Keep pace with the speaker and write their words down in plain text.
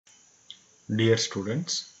Dear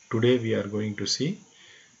students, today we are going to see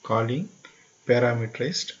calling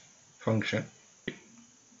parameterized function.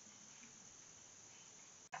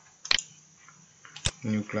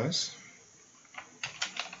 New class,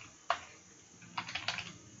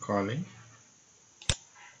 calling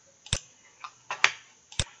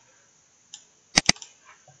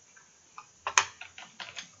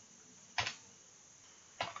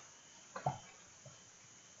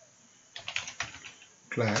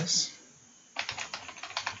class,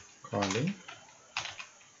 calling.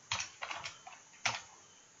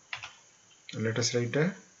 Let us write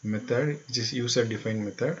a method which is user defined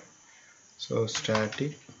method. So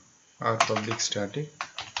static or public static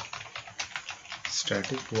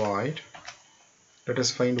void. Let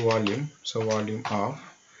us find volume. So volume of.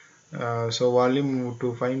 So volume,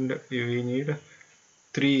 to find we need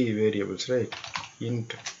three variables, right?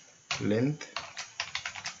 Int length,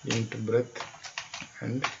 int breadth,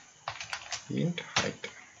 and int height.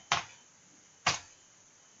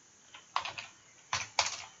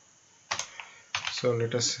 So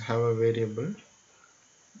let us have a variable,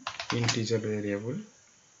 integer variable,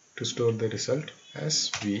 to store the result as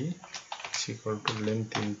v is equal to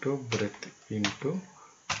length into breadth into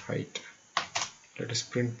height. Let us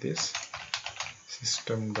print this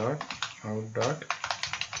system dot out dot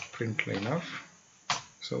print line of.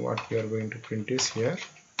 So what we are going to print is here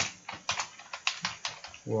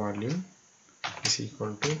volume is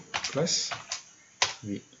equal to plus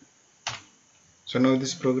v. So now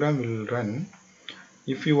this program will run.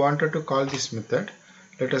 If you wanted to call this method,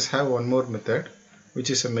 let us have one more method which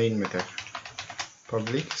is a main method.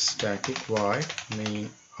 Public static void main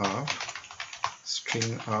of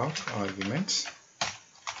string of arguments.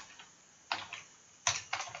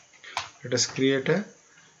 Let us create a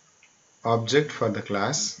object for the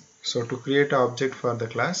class. So to create an object for the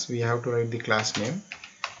class, we have to write the class name,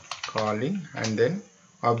 calling, and then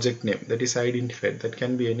object name, that is identified, that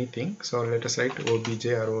can be anything. So let us write obj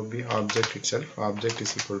or ob object itself. Object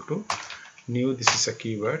is equal to new, this is a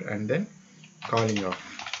keyword, and then calling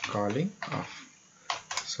of.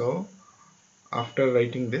 So after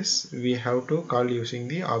writing this, we have to call using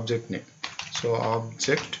the object name. So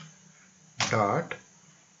object dot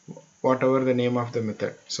whatever the name of the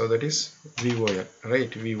method, so that is vol,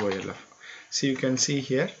 right? Vol. So you can see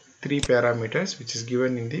here three parameters which is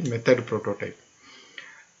given in the method prototype.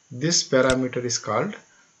 This parameter is called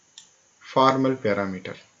formal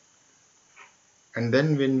parameter, and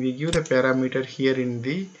then when we give the parameter here in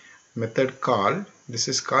the method call, this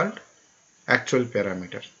is called actual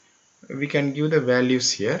parameter. We can give the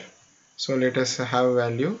values here. So let us have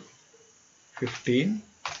value 15,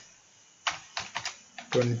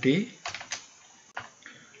 20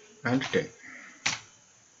 and 10.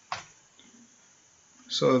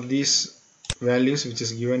 So these values which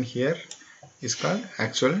is given here is called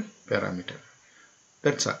actual parameter.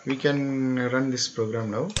 That's all. We can run this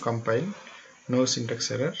program now. Compile, no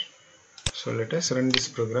syntax error. So let us run this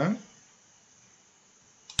program.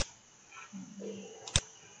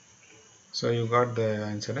 So you got the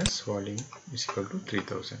answer as volume is equal to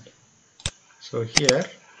 3000. So here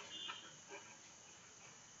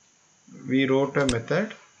we wrote a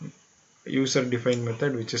method, user defined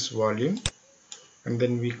method, which is volume, and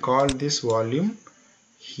then we call this volume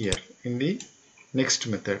here in the next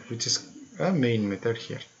method, which is a main method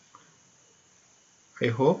here. I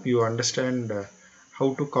hope you understand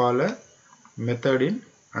how to call a method in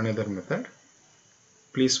another method.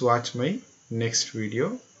 Please watch my next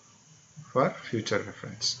video for future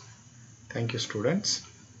reference. Thank you, students.